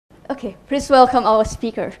Okay, please welcome our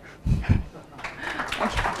speaker.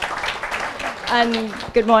 Okay. And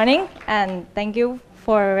good morning, and thank you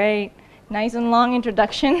for a very nice and long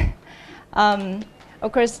introduction.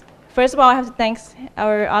 Of course, first of all, I have to thank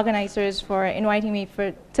our organizers for inviting me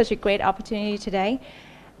for such a great opportunity today.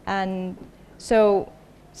 And so,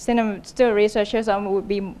 since I'm still a researcher, so I will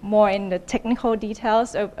be more in the technical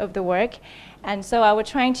details of the work. And so I was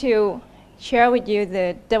trying to share with you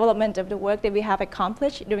the development of the work that we have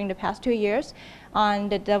accomplished during the past 2 years on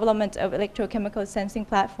the development of electrochemical sensing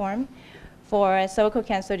platform for cervical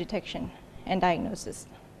cancer detection and diagnosis.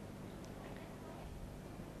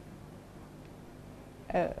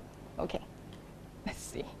 Okay, let's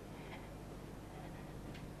see.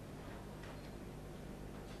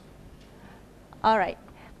 All right.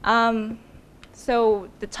 So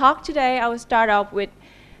the talk today, I will start off with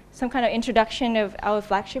some kind of introduction of our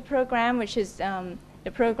flagship program, which is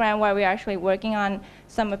the program where we're actually working on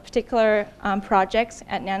some particular projects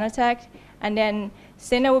at NANOTEC. And then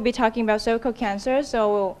Sina will be talking about cervical cancer,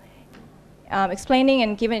 so explaining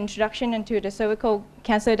and give an introduction into the cervical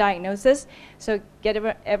cancer diagnosis, so get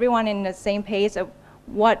everyone in the same page of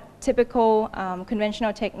what typical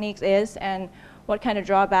conventional techniques is and what kind of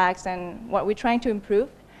drawbacks and what we're trying to improve.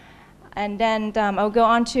 And then I'll go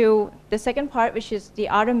on to the second part, which is the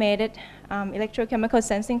automated electrochemical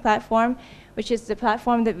sensing platform, which is the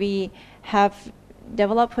platform that we have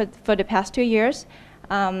developed for the past 2 years.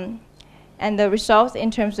 And the results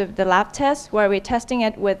in terms of the lab tests, where we're testing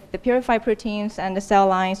it with the purified proteins and the cell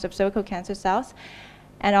lines of cervical cancer cells.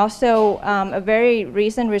 And also a very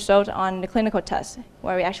recent result on the clinical test,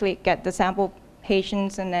 where we actually get the sample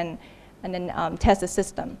patients and then test the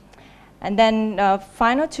system. And then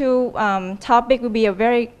final two topic will be a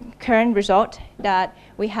very current result that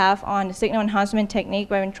we have on the signal enhancement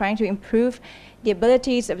technique, where we're trying to improve the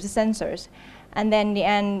abilities of the sensors. And then the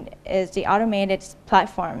end is the automated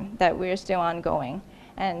platform that we're still ongoing.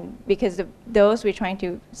 And because of those, we're trying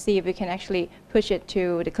to see if we can actually push it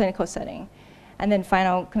to the clinical setting. And then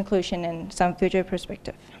final conclusion and some future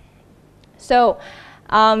perspective. So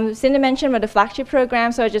Cindy mentioned about the flagship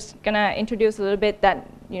program, so I'm just gonna introduce a little bit that,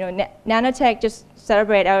 NANOTEC just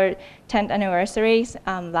celebrated our 10th anniversary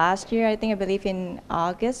last year, I believe in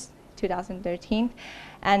August 2013.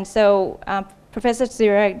 And so Professor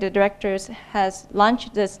Zurek, the director, has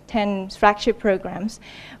launched this 10 flagship programs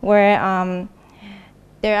where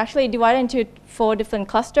they're actually divided into 4 different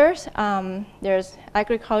clusters. There's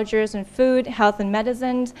agriculture and food, health and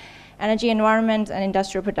medicines, energy, environment, and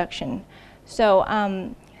industrial production. So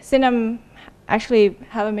Sinem actually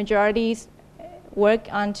have a majority work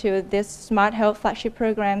onto this smart health flagship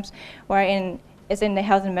programs, wherein it's in the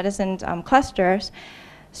health and medicine clusters.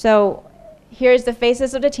 So here's the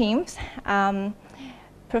faces of the teams.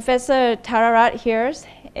 Professor Tararat here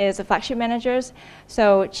is a flagship manager.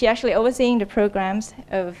 So she actually overseeing the programs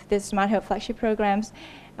of this smart health flagship programs.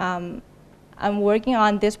 I'm working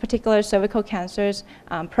on this particular cervical cancers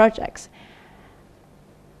projects.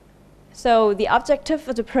 So the objective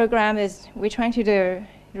of the program is we're trying to do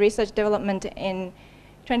research development in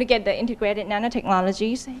trying to get the integrated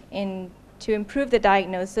nanotechnologies to improve the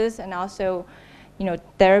diagnosis and also,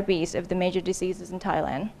 therapies of the major diseases in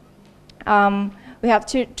Thailand. We have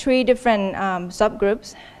 3 different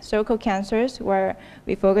subgroups: cervical cancers, where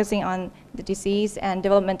we're focusing on the disease and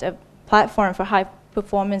development of platform for high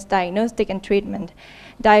performance diagnostic and treatment;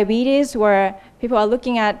 diabetes, where people are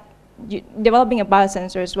looking at developing a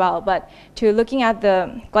biosensor as well, but to looking at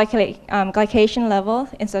the glycation level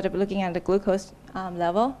instead of looking at the glucose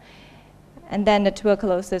level; and then the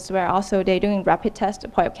tuberculosis, where also they're doing rapid tests,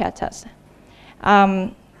 point-of-care tests.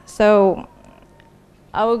 So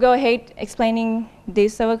I will go ahead explaining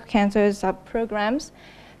these cervical cancers programs.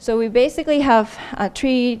 So we basically have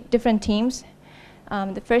 3 different teams.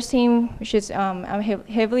 The first team, which is I'm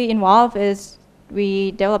heavily involved, is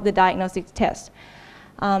we develop the diagnostic test.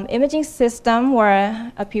 Imaging system,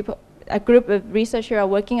 where a group of researchers are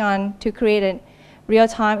working on to create a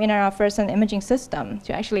real-time intraoperative imaging system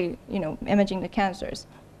to actually, imaging the cancers.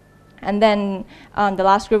 And then the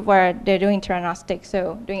last group, where they're doing diagnostic,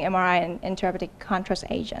 so doing MRI and therapeutic contrast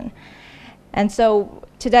agent. And so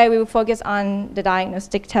today we will focus on the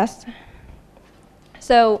diagnostic test.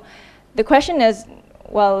 So the question is,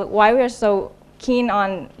 well, why we are so keen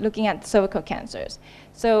on looking at cervical cancers?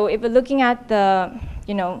 So if we're looking at the,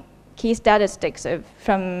 key statistics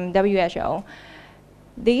from WHO,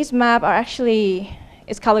 these maps are actually,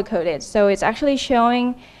 it's color-coded. So it's actually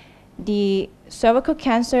showing the cervical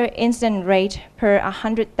cancer incidence rate per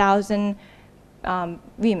 100,000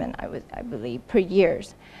 women, I believe, per year.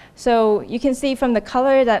 So you can see from the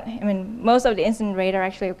color that, I mean, most of the incident rate are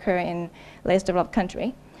actually occur in less developed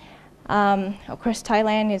country. Of course,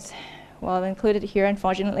 Thailand is, well, included here,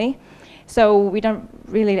 unfortunately. So we don't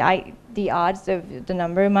really like the odds of the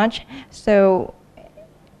number much. So,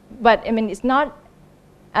 but I mean, it's not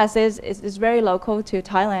as is, it's very local to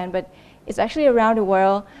Thailand, but it's actually around the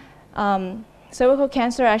world. Cervical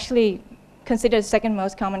cancer actually considered the second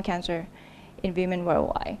most common cancer in women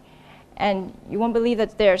worldwide. And you won't believe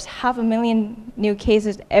that there's 500,000 new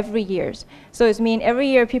cases every year. So it means every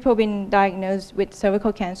year people have been diagnosed with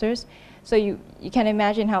cervical cancers. So you can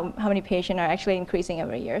imagine how many patients are actually increasing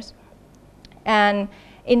every year. And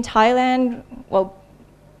in Thailand, well,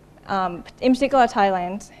 in particular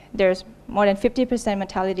Thailand, there's more than 50%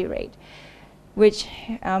 mortality rate, which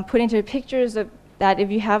put into pictures of that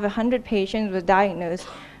if you have 100 patients with diagnosed,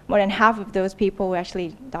 more than half of those people will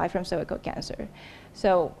actually die from cervical cancer.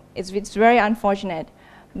 So it's very unfortunate.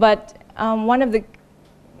 But one of the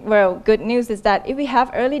good news is that if we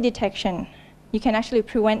have early detection, you can actually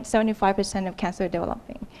prevent 75% of cancer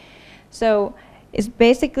developing. So it's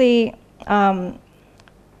basically kind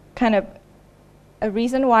of a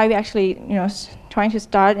reason why we actually, trying to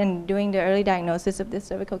start and doing the early diagnosis of the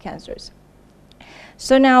cervical cancers.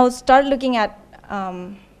 So now start looking at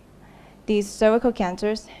these cervical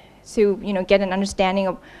cancers to, get an understanding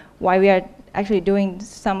of why we are actually doing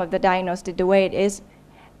some of the diagnosis the way it is,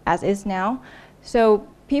 as is now. So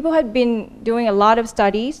people have been doing a lot of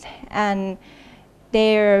studies, and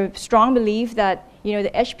their strong belief that,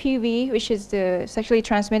 the HPV, which is the sexually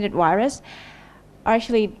transmitted virus,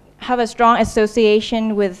 actually have a strong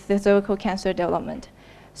association with the cervical cancer development.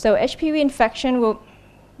 So HPV infection will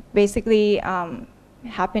basically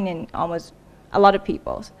happen in almost a lot of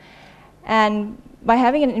people. And by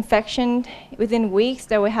having an infection within weeks,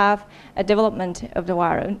 they will have a development of the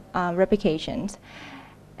viral replications.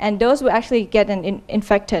 And those will actually get an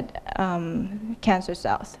infected cancer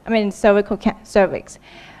cells, cervical cervix.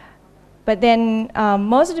 But then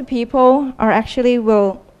most of the people are actually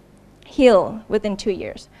will heal within 2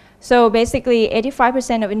 years. So basically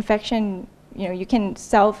 85% of infection, you can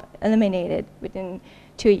self-eliminate it within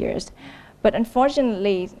 2 years. But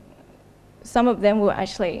unfortunately, some of them will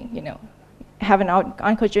actually, have an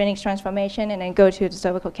oncogenic transformation and then go to the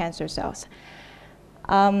cervical cancer cells.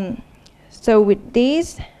 So with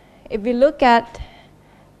these, if we look at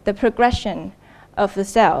the progression of the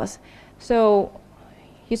cells, so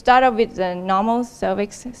you start off with the normal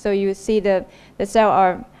cervix, so you see the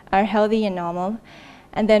cells are healthy and normal.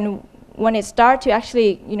 And then when it starts to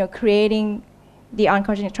actually, creating the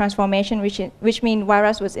oncogenic transformation, which means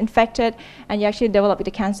virus was infected and you actually develop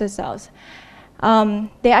the cancer cells.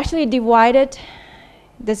 They actually divided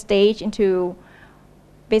the stage into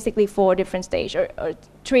basically 4 different stages or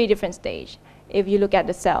 3 different stages if you look at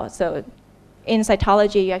the cell. So in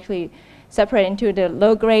cytology, you actually separate into the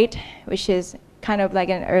low grade, which is kind of like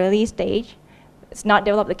an early stage. It's not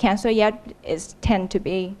developed the cancer yet, it tends to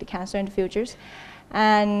be the cancer in the futures.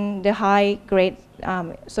 And the high grade,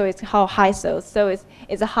 so it's called high cells. So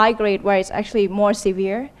it's a high grade where it's actually more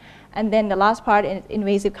severe. And then the last part is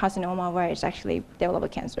invasive carcinoma, where it's actually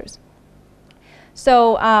developed cancers.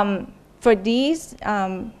 So for these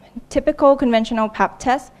typical conventional Pap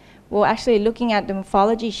tests, we're actually looking at the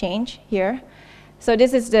morphology change here. So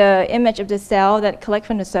this is the image of the cell that collect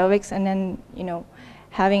from the cervix, and then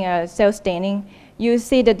having a cell staining. You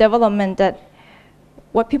see the development that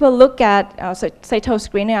what people look at,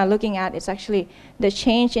 cytoscreening are looking at, is actually the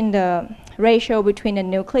change in the ratio between the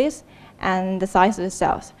nucleus and the size of the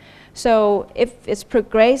cells. So if it's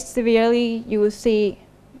progressed severely, you will see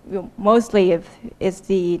mostly if it's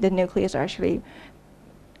the nucleus actually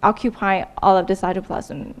occupy all of the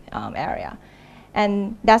cytoplasm area.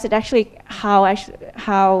 And that's actually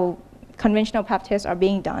how conventional Pap tests are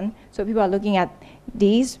being done. So people are looking at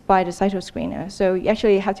these by the cytoscreener. So you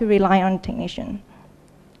actually have to rely on technician.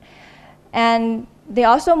 And there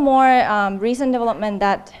are also more recent development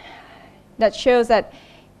that shows that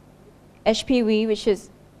HPV, which is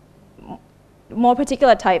more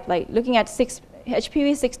particular type, like looking at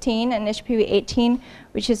HPV 16 and HPV 18,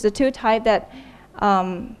 which is the 2 type that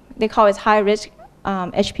they call it high risk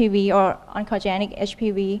HPV or oncogenic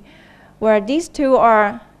HPV, where these 2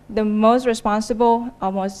 are the most responsible,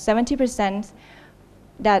 almost 70%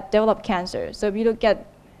 that develop cancer. So if you look at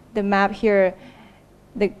the map here,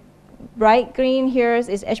 the bright green here is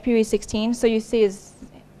HPV 16. So you see it's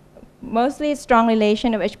mostly strong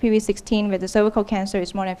relation of HPV 16 with the cervical cancer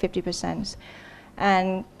is more than 50%.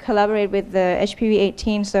 And collaborate with the HPV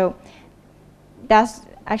 18. So that's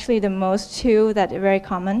actually the most 2 that are very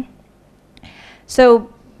common.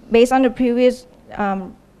 So based on the previous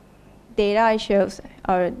data I showed,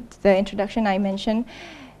 or the introduction I mentioned,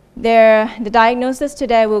 the diagnosis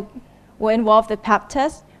today will involve the PAP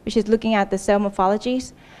test, which is looking at the cell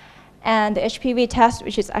morphologies, and the HPV test,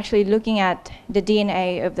 which is actually looking at the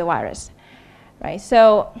DNA of the virus, right?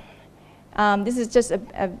 So this is just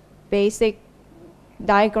a basic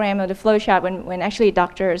diagram of the flow chart when actually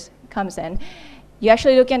doctors comes in. You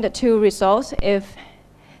actually look at the two results. If,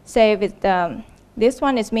 say, with this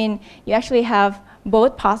one, it means you actually have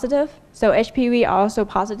both positive, so HPV are also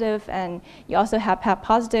positive, and you also have PAP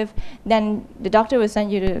positive, then the doctor will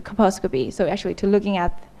send you to colposcopy, so actually to looking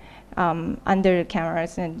at under the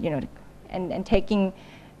cameras and, you know, and taking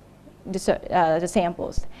the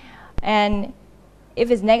samples. And if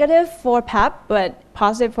it's negative for PAP but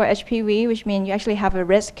positive for HPV, which means you actually have a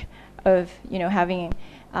risk of, you know, having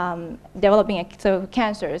developing cervical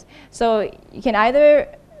cancers. So you can either,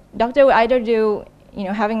 doctor will either do, you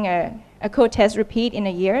know, having a co-test repeat in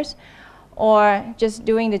a years, or just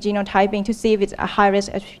doing the genotyping to see if it's a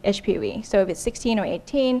high-risk HPV. So if it's 16 or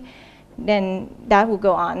 18, then that will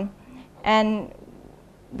go on. And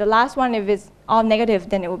the last one, if it's all negative,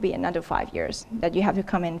 then it will be another 5 years that you have to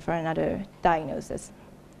come in for another diagnosis.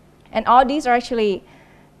 And all these are actually,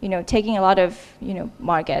 you know, taking a lot of, you know,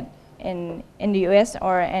 market in the US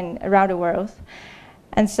or around the world.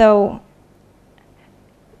 And so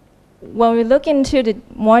when we look into the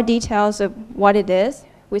more details of what it is,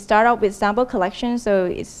 we start out with sample collection, so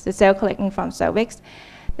it's the cell collecting from cervix.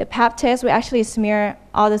 The PAP test, we actually smear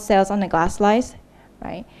all the cells on the glass slides,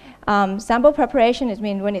 right? Sample preparation is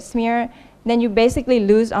mean when it's smeared, then you basically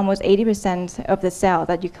lose almost 80% of the cell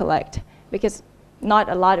that you collect, because not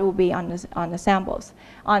a lot will be on the samples,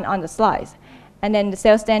 on the slides. And then the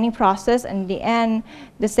cell staining process, and in the end,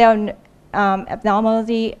 the cell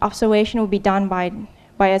abnormality observation will be done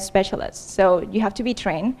by a specialist. So you have to be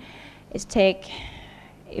trained. It takes,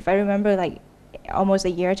 if I remember, like almost a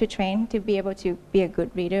year to train to be able to be a good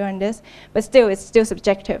reader on this. But still, it's still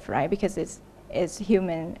subjective, right? Because it's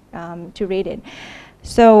human to read it.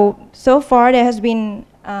 So far there has been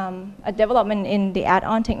a development in the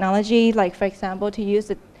add-on technology, like for example, to use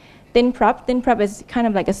the thin prep. Thin prep is kind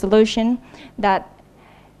of like a solution that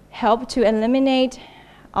helps to eliminate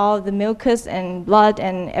all the mucus and blood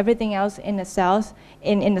and everything else in the cells,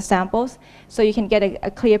 in the samples, so you can get a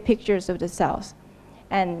clear pictures of the cells.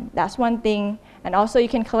 And that's one thing. And also you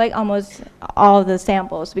can collect almost all the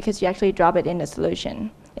samples because you actually drop it in the solution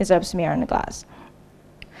instead of smear on the glass.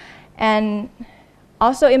 And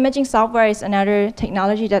also imaging software is another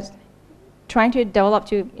technology that's trying to develop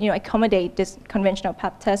to, you know, accommodate this conventional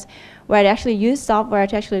PAP test, where they actually use software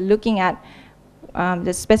to actually looking at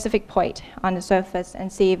the specific point on the surface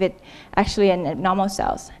and see if it actually in abnormal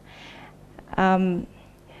cells.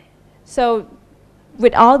 So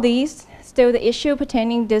with all these, still the issue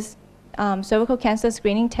pertaining this cervical cancer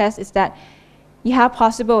screening test is that you have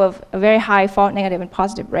possible of a very high false negative and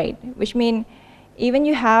positive rate, which means even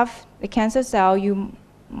you have the cancer cell, you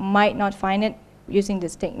might not find it using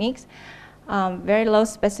these techniques. Very low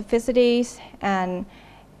specificities, and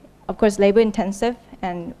of course labor intensive,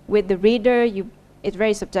 and with the reader, it's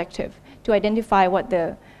very subjective to identify what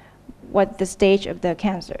the stage of the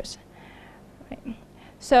cancers. Right.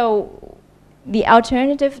 So the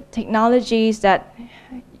alternative technologies that,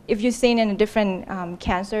 if you've seen in the different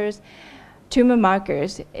cancers, tumor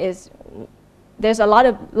markers is, there's a lot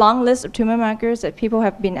of long list of tumor markers that people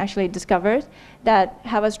have been actually discovered that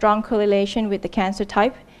have a strong correlation with the cancer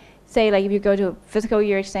type. Say like if you go to a physical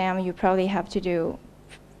year exam, you probably have to do,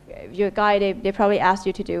 if you're a guy, they probably ask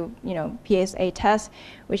you to do, you know, PSA test,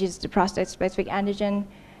 which is the prostate specific antigen,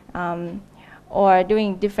 or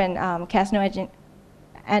doing different carcinoembryogenic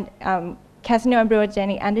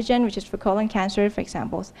antigen, which is for colon cancer, for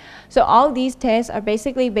example. So all these tests are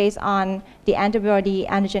basically based on the antibody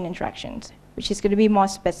antigen interactions, which is going to be more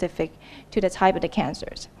specific to the type of the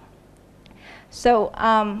cancers. So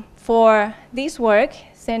for this work,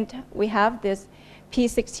 since we have this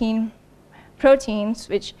P16 proteins,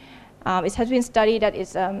 which it has been studied that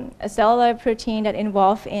it's a cellular protein that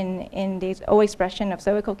involved in the overexpression of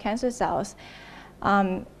cervical cancer cells,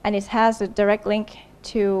 and it has a direct link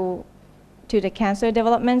to the cancer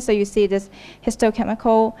development. So you see this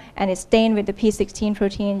histochemical, and it's stained with the P16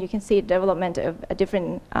 protein. You can see the development of a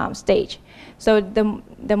different stage. So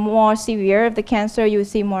the more severe of the cancer, you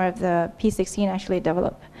see more of the P16 actually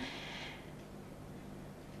develop.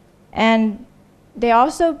 And there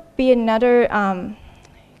also be another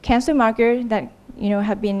cancer marker that, you know,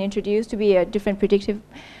 have been introduced to be a different predictive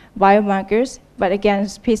biomarkers, but again,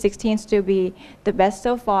 P16 still be the best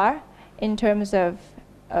so far in terms of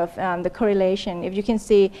the correlation. If you can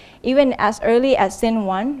see, even as early as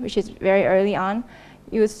SYN1, which is very early on,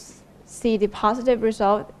 you see the positive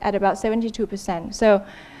result at about 72%. So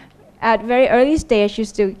at very early stage, you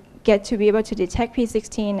still get to be able to detect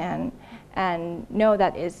P16 and know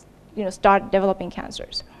that it's, start developing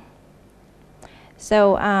cancers.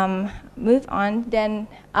 So move on then.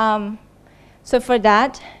 So for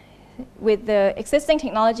that, with the existing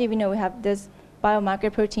technology, we know we have this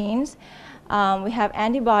biomarker proteins. We have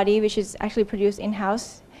antibody, which is actually produced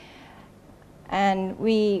in-house. And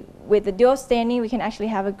with the dual staining, we can actually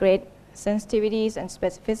have a great sensitivities and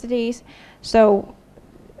specificities. So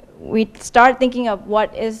we start thinking of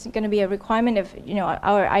what is going to be a requirement of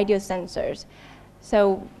our ideal sensors.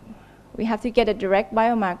 So we have to get a direct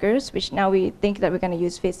biomarkers, which now we think that we're going to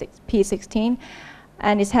use P16.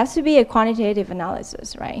 And it has to be a quantitative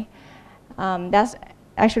analysis, right? That's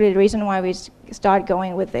actually the reason why we start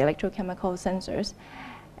going with the electrochemical sensors.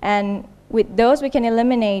 And with those, we can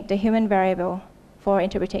eliminate the human variable for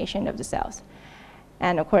interpretation of the cells.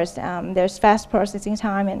 And of course, there's fast processing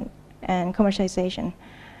time and commercialization.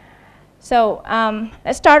 So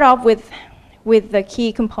let's start off with the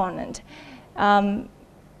key component.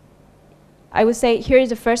 I would say here is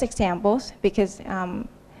the first examples, because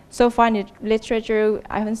so far in the literature,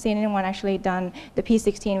 I haven't seen anyone actually done the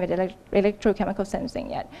P16 with electrochemical sensing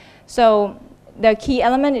yet. So the key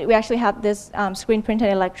element, we actually have this screen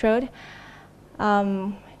printed electrode.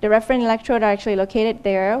 The reference electrode are actually located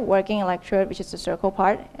there, working electrode, which is the circle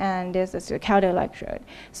part, and there's a counter electrode.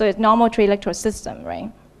 So it's normal 3-electrode system,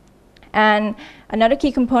 right? And another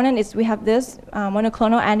key component is we have this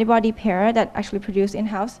monoclonal antibody pair that actually produced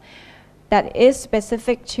in-house that is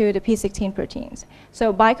specific to the P16 proteins.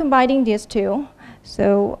 So by combining these two,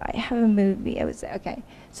 so I have a movie, I would say, okay.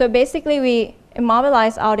 So basically we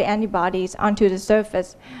immobilize all the antibodies onto the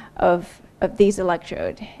surface of these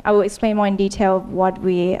electrodes. I will explain more in detail what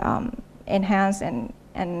we enhanced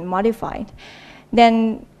and modified.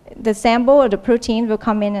 Then the sample of the protein will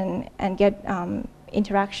come in and get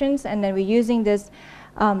interactions, and then we're using this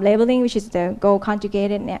labeling, which is the gold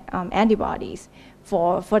conjugated antibodies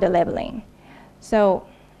for the labeling. So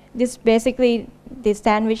this basically the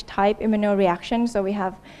sandwich type immunoreaction. So we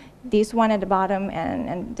have this one at the bottom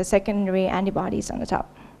and the secondary antibodies on the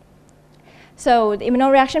top. So the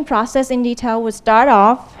immunoreaction process in detail would start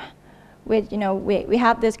off with, we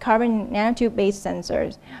have this carbon nanotube-based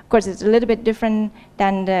sensors. Of course, it's a little bit different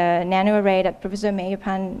than the nano array that Professor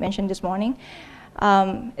Mayupan mentioned this morning.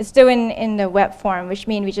 It's still in the web form, which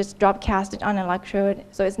means we just drop cast it on an electrode.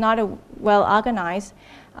 So it's not a well-organized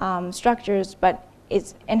structures, but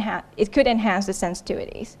it could enhance the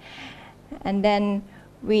sensitivities. And then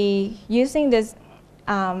we using this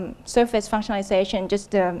surface functionalization,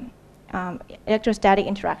 just the electrostatic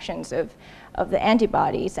interactions of the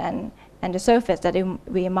antibodies and the surface that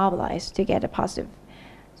we immobilize to get a positive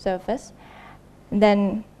surface. And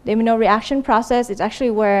then the immunoreaction process is actually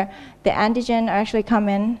where the antigen actually come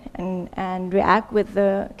in and react with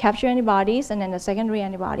the capture antibodies and then the secondary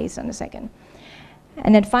antibodies on the second.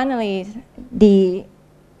 And then finally, the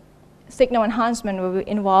signal enhancement will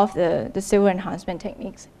involve the silver enhancement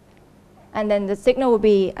techniques. And then the signal will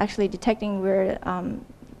be actually detecting where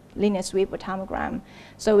linear sweep or tomogram.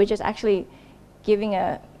 So we're just actually giving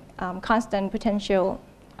a constant potential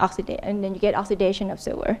oxidation, and then you get oxidation of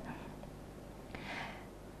silver.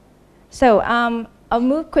 So I'll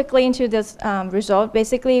move quickly into this result.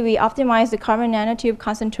 Basically, we optimize the carbon nanotube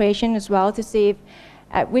concentration as well to see if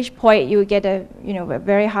at which point you would get a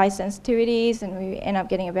very high sensitivities, and we end up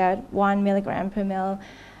getting about 1 milligram per mil.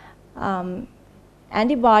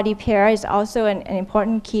 Antibody pair is also an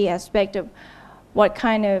important key aspect of what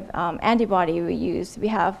kind of antibody we use. We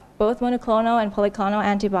have both monoclonal and polyclonal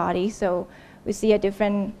antibodies, so we see a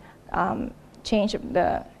different change of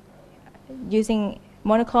the using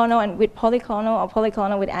monoclonal and with polyclonal, or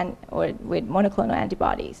polyclonal with monoclonal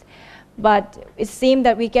antibodies. But it seemed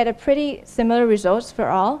that we get a pretty similar results for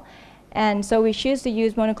all, and so we choose to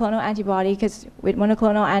use monoclonal antibody because with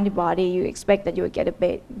monoclonal antibody you expect that you would get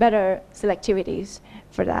a better selectivities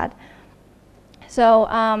for that. So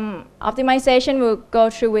optimization will go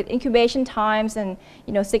through with incubation times and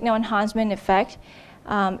signal enhancement effect.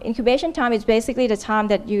 Incubation time is basically the time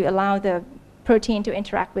that you allow the protein to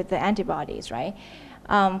interact with the antibodies, right?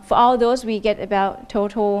 For all those, we get about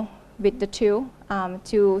total with the two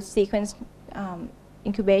sequence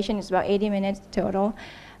incubation is about 80 minutes total.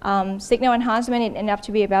 Signal enhancement, it ended up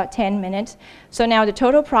to be about 10 minutes. So now the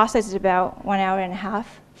total process is about 1.5 hours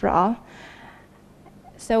for all.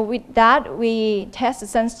 So with that, we test the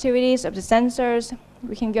sensitivities of the sensors,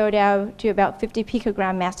 we can go down to about 50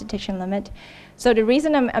 picogram mass detection limit. So the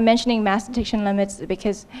reason I'm mentioning mass detection limits is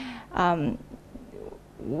because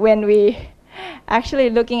when we actually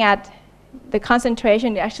looking at the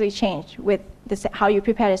concentration, it actually changed with how you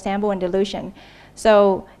prepare the sample and dilution.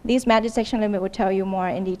 So these mass detection limit will tell you more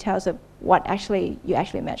in details of what you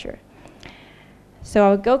actually measure. So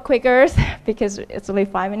I'll go quicker because it's only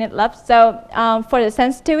 5 minutes left. So for the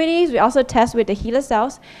sensitivities, we also test with the HeLa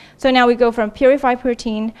cells. So now we go from purified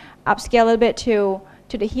protein, upscale a little bit to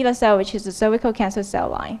the HeLa cell, which is the cervical cancer cell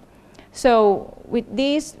line. So with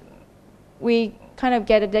these, we kind of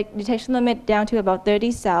get a detection limit down to about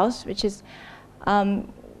 30 cells, which is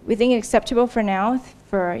we think acceptable for now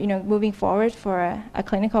for moving forward for a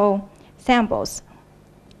clinical samples.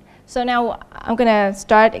 So now I'm going to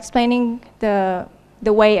start explaining the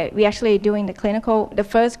way we actually doing the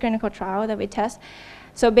first clinical trial that we test.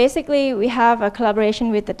 So basically, we have a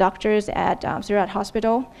collaboration with the doctors at Surat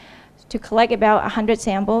Hospital to collect about 100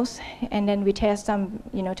 samples, and then we test some,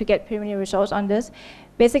 to get preliminary results on this.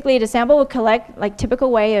 Basically, the sample will collect like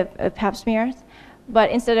typical way of pap smears, but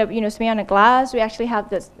instead of smear on a glass, we actually have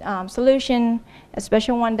this solution, a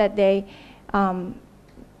special one that they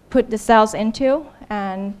put the cells into,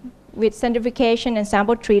 and with centrifugation and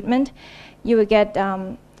sample treatment, you will get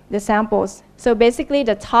the samples. So basically,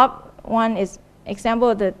 the top one is example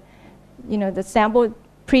of the sample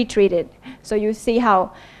pre-treated. So you see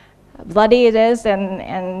how bloody it is,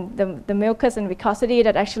 and the mucus and viscosity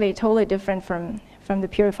that actually totally different from the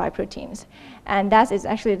purified proteins. And that is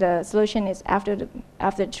actually the solution is after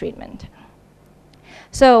the treatment.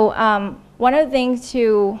 So one of the things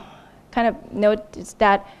to kind of note is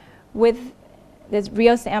that with this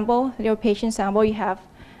real patient sample, you have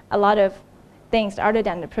a lot of things other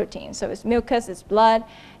than the protein. So it's mucus, it's blood,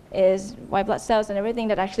 is white blood cells, and everything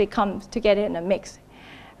that actually comes together in a mix,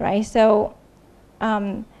 right? So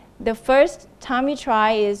the first time we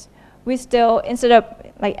try is we still, instead of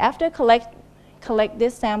like after collect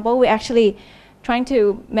this sample, we're actually trying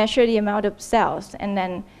to measure the amount of cells and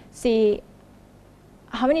then see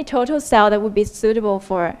how many total cells that would be suitable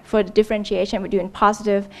for the differentiation between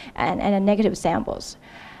positive and negative samples.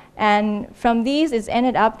 And from these, it's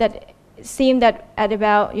ended up that it seemed that at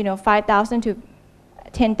about 5,000 to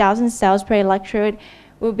 10,000 cells per electrode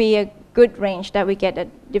will be a good range that we get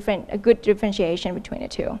a good differentiation between the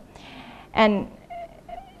two. And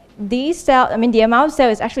these cells, the amount of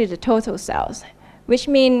cells is actually the total cells, which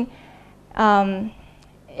means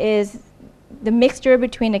is the mixture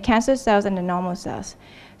between the cancer cells and the normal cells.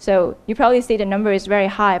 So you probably see the number is very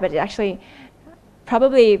high, but it actually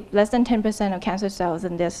probably less than 10% of cancer cells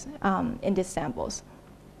in these samples.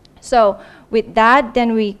 So with that,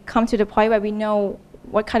 then we come to the point where we know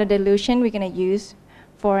what kind of dilution we're going to use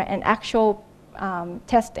for an actual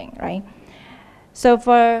testing, right? So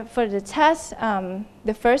for the test,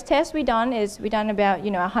 the first test we done about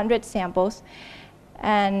 100 samples,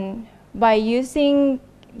 and by using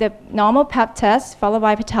the normal pap test followed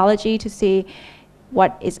by pathology to see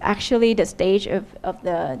what is actually the stage of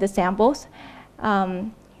the samples,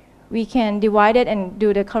 we can divide it and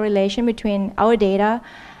do the correlation between our data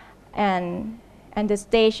and the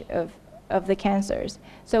stage of the cancers.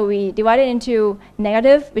 So we divide it into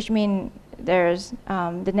negative, which means there's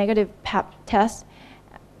the negative pap test,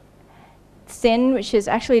 sin, which is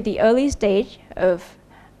actually the early stage of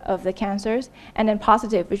the cancers, and then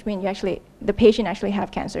positive, which means the patient actually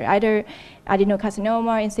have cancer, either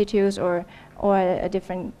adenocarcinoma in situ or a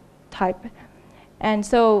different type. And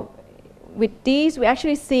so with these, we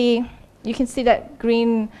actually see, you can see that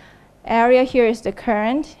green area here is the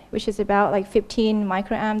current, which is about like 15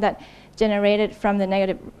 microamp that generated from the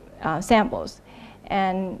negative samples.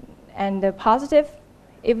 And the positive,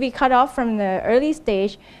 if we cut off from the early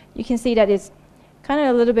stage, you can see that it's kind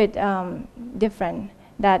of a little bit different,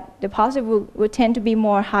 that the positive will tend to be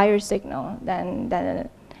more higher signal than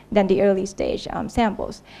the early stage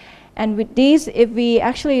samples. And with these, if we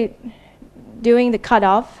actually doing the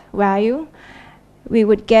cutoff value, we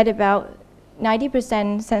would get about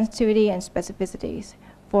 90% sensitivity and specificities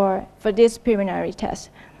for this preliminary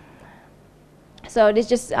test. So this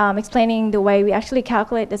just explaining the way we actually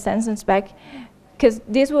calculate the sense and spec, because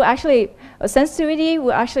this will actually, sensitivity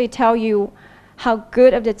will actually tell you how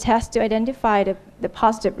good of the test to identify the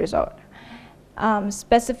positive result.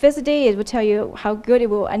 Specificity, it will tell you how good it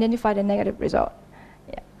will identify the negative result.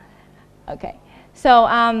 Yeah. Okay. So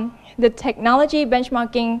the technology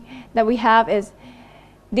benchmarking that we have is,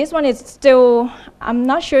 this one is still, I'm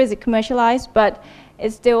not sure is it commercialized, but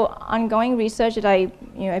it's still ongoing research that I've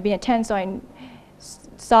been attending, so I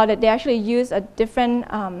saw that they actually use a different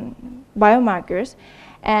biomarkers.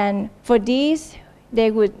 And for these,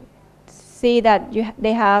 they would see that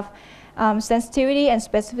they have sensitivity and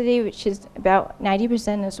specificity, which is about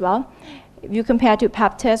 90% as well. If you compare to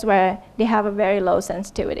pap tests where they have a very low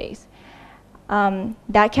sensitivities.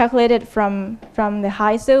 That calculated from the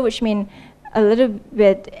high SIL, which means a little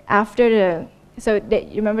bit after the, so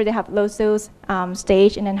you remember they have low SIL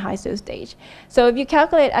stage and then high SIL stage. So if you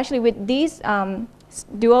calculate actually with these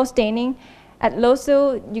dual staining, at low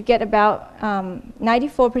SIL you get about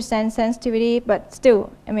 94% sensitivity, but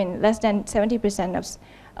still, I mean, less than 70%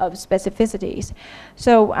 of specificities.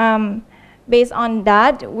 So based on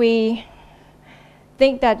that, we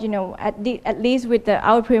think that, you know, at least with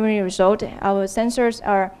our preliminary result, our sensors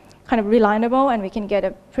are kind of reliable and we can get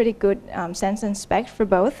a pretty good sense and spec for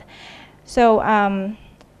both. So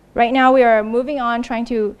right now we are moving on trying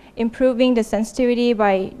to improving the sensitivity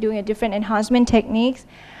by doing a different enhancement techniques.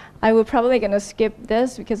 I will probably gonna skip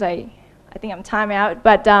this because I think I'm time out,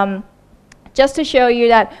 but just to show you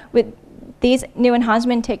that with these new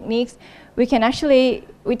enhancement techniques, we can actually,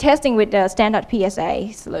 we're testing with the standard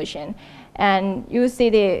PSA solution, and you see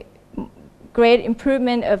the great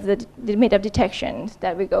improvement of the limit of detection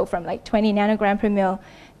that we go from like 20 nanogram per mil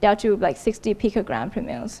down to like 60 picogram per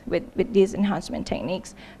mil with these enhancement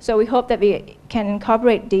techniques. So we hope that we can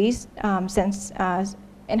incorporate these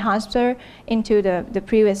enhancer into the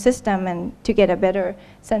previous system and to get a better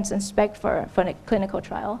sense and spec for a clinical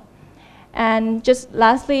trial. And just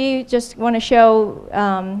lastly, just want to show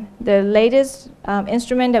the latest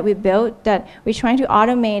instrument that we built that we're trying to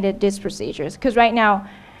automate these procedures. Because right now,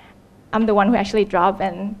 I'm the one who actually drop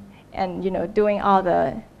and you know, doing all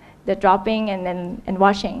the dropping and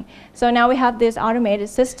washing. So now we have this automated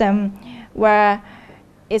system where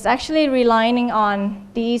it's actually relying on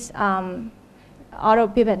these auto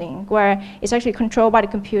pipetting, where it's actually controlled by the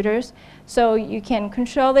computers. So you can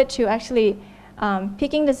control it to actually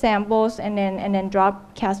picking the samples and then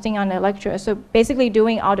drop casting on the electrode. So basically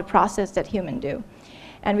doing all the process that humans do.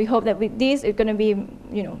 And we hope that with these, it's going to be,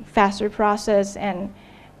 you know, faster process and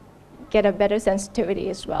get a better sensitivity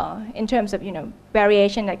as well in terms of, you know,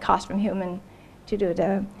 variation that costs from human to do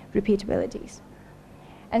the repeatabilities.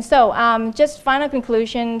 And so just final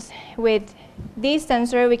conclusions, with these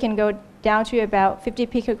sensors, we can go down to about 50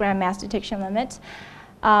 picogram mass detection limits.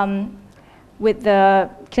 With the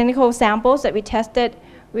clinical samples that we tested,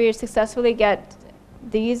 we successfully get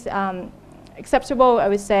these acceptable, I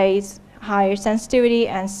would say, higher sensitivity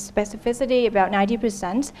and specificity, about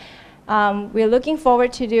 90%. We're looking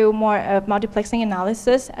forward to do more of multiplexing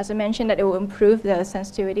analysis. As I mentioned, that it will improve the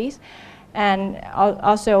sensitivities. And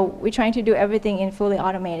also, we're trying to do everything in fully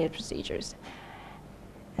automated procedures.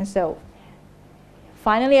 And so,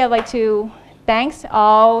 finally, I'd like to thank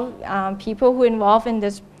all people who are involved in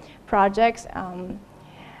this project.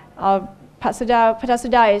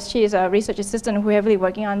 Patasuda, she is a research assistant who is heavily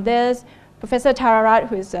working on this. Professor Tararat,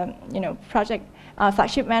 who is you know, project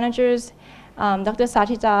flagship managers. Dr.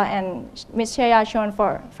 Satita and Ms. Chaya Chon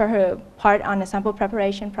for her part on the sample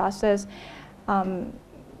preparation process.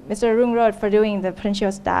 Mr. Rungrod for doing the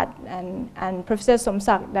potential stat, and Professor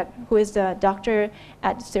Somsak, who is the doctor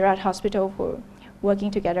at Sirat Hospital, who are working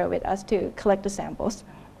together with us to collect the samples.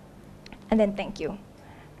 And then thank you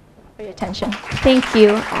for your attention. Thank you.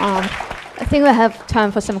 I think we have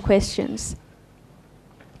time for some questions.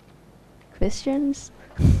 Questions?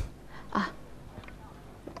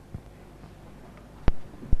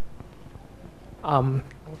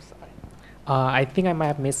 I think I might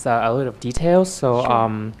have missed a lot of details. So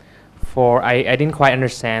sure. I didn't quite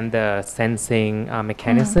understand the sensing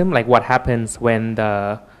mechanism. Like what happens when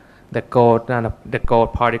the gold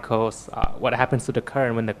particles, what happens to the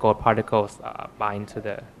current when the gold particles bind to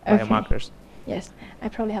the biomarkers? Yes, I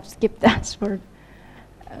probably have skipped that word.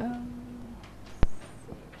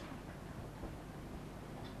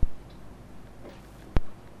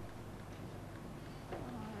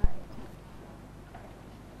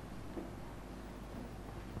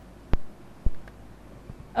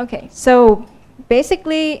 Okay, so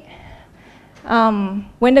basically,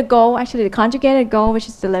 when the goal, actually the conjugated goal, which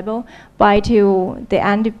is the label, bind to the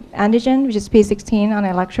antigen, which is P16 on the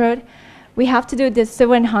electrode, we have to do this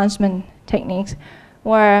silver enhancement techniques,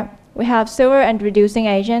 where we have silver and reducing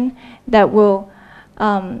agent that will,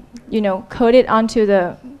 you know, coat it onto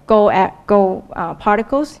the gold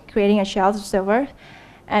particles, creating a shell of silver,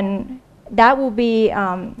 and that will be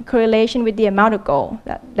correlation with the amount of gold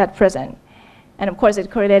that's present. And of course,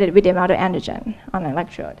 it's correlated with the amount of antigen on an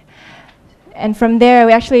electrode. And from there,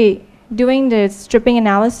 we're actually doing the stripping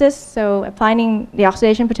analysis, so applying the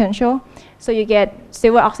oxidation potential. So you get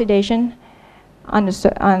silver oxidation on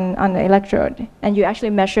the electrode, and you actually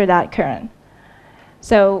measure that current.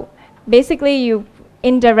 So basically,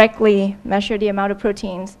 indirectly measure the amount of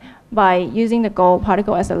proteins by using the gold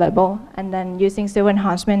particle as a label and then using silver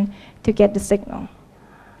enhancement to get the signal.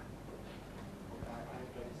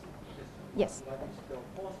 Yes.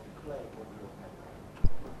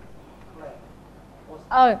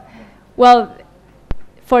 Oh, well,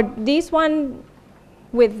 for this one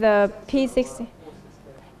with the P16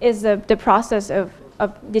 is the process of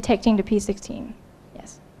detecting the P16.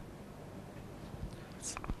 Yes.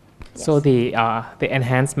 So the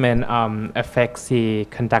enhancement affects the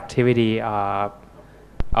conductivity of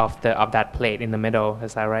that plate in the middle.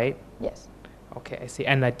 Is that right? Yes. Okay, I see.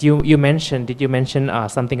 And did you mention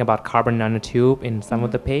something about carbon nanotube in some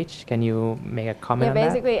of the page? Can you make a comment on that?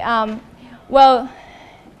 Basically, well,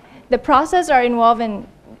 the process are involved in,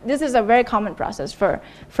 this is a very common process for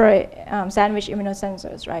sandwich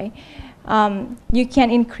immunosensors, right? You can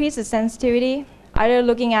increase the sensitivity either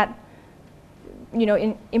looking at,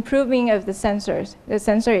 improving of the sensors, the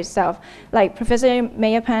sensor itself. Like Professor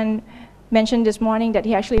Mayapan mentioned this morning that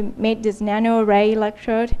he actually made this nano ray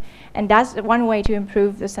electrode, and that's one way to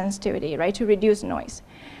improve the sensitivity, right, to reduce noise.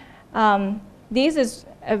 This is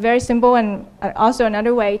a very simple and also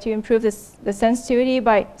another way to improve the sensitivity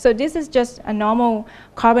so this is just a normal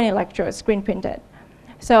carbon electrode screen printed.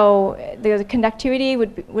 So the conductivity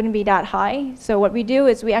wouldn't be that high. So what we do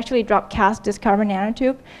is we actually cast this carbon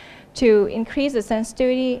nanotube to increase the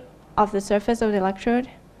sensitivity of the surface of the electrode.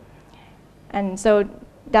 And so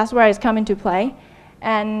that's where it's come into play.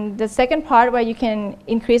 And the second part where you can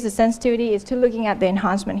increase the sensitivity is to looking at the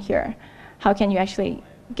enhancement here. How can you actually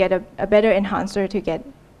get a better enhancer to get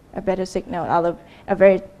a better signal out of a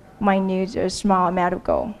very minute or small amount of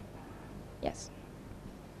gold? Yes.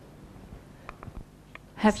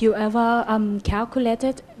 Have you ever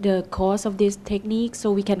calculated the cost of this technique so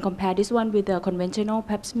we can compare this one with the conventional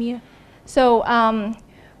pap smear? So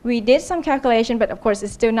we did some calculation, but of course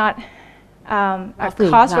it's still not a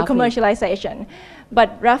cost for commercialization.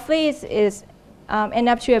 But roughly is end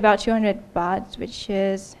up to about 200 baht, which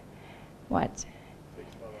is what?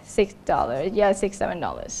 $6, yeah,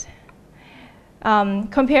 $6,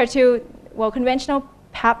 $7. Compared to, well, conventional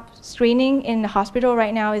pap screening in the hospital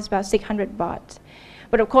right now is about 600 baht.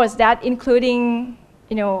 But of course, that including,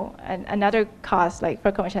 another cost like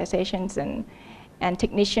for commercializations and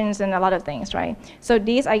technicians and a lot of things, right? So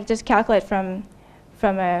these I just calculate from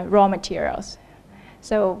raw materials.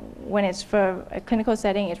 So when it's for a clinical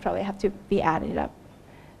setting, it probably have to be added up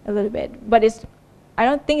a little bit. But I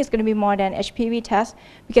don't think it's going to be more than HPV test,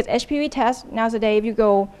 because HPV test nowadays, if you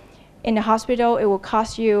go in the hospital, it will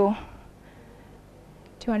cost you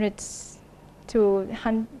 200 to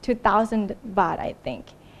 2,000 baht, I think.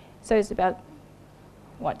 So it's about,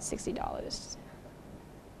 what, $60?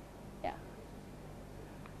 Yeah.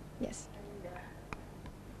 Yes.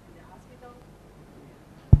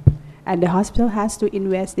 And the hospital has to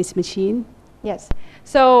invest this machine? Yes.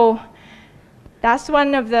 So that's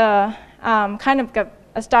one of the kind of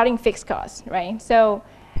a starting fixed cost, right? So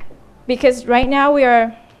because right now we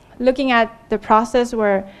are looking at the process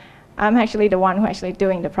where I'm actually the one who actually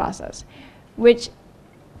doing the process, which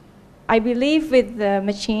I believe with the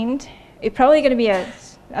machine, it's probably going to be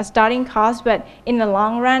a starting cost, but in the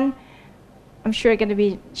long run, I'm sure it's going to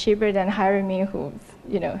be cheaper than hiring me who's,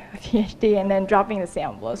 a PhD and then dropping the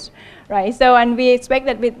samples, right? So, and we expect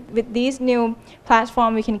that with these new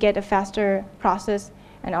platforms, we can get a faster process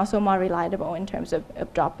and also more reliable in terms of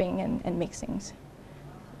dropping and mixings.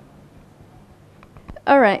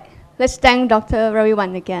 All right, let's thank Dr.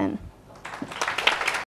 Rawiwan again.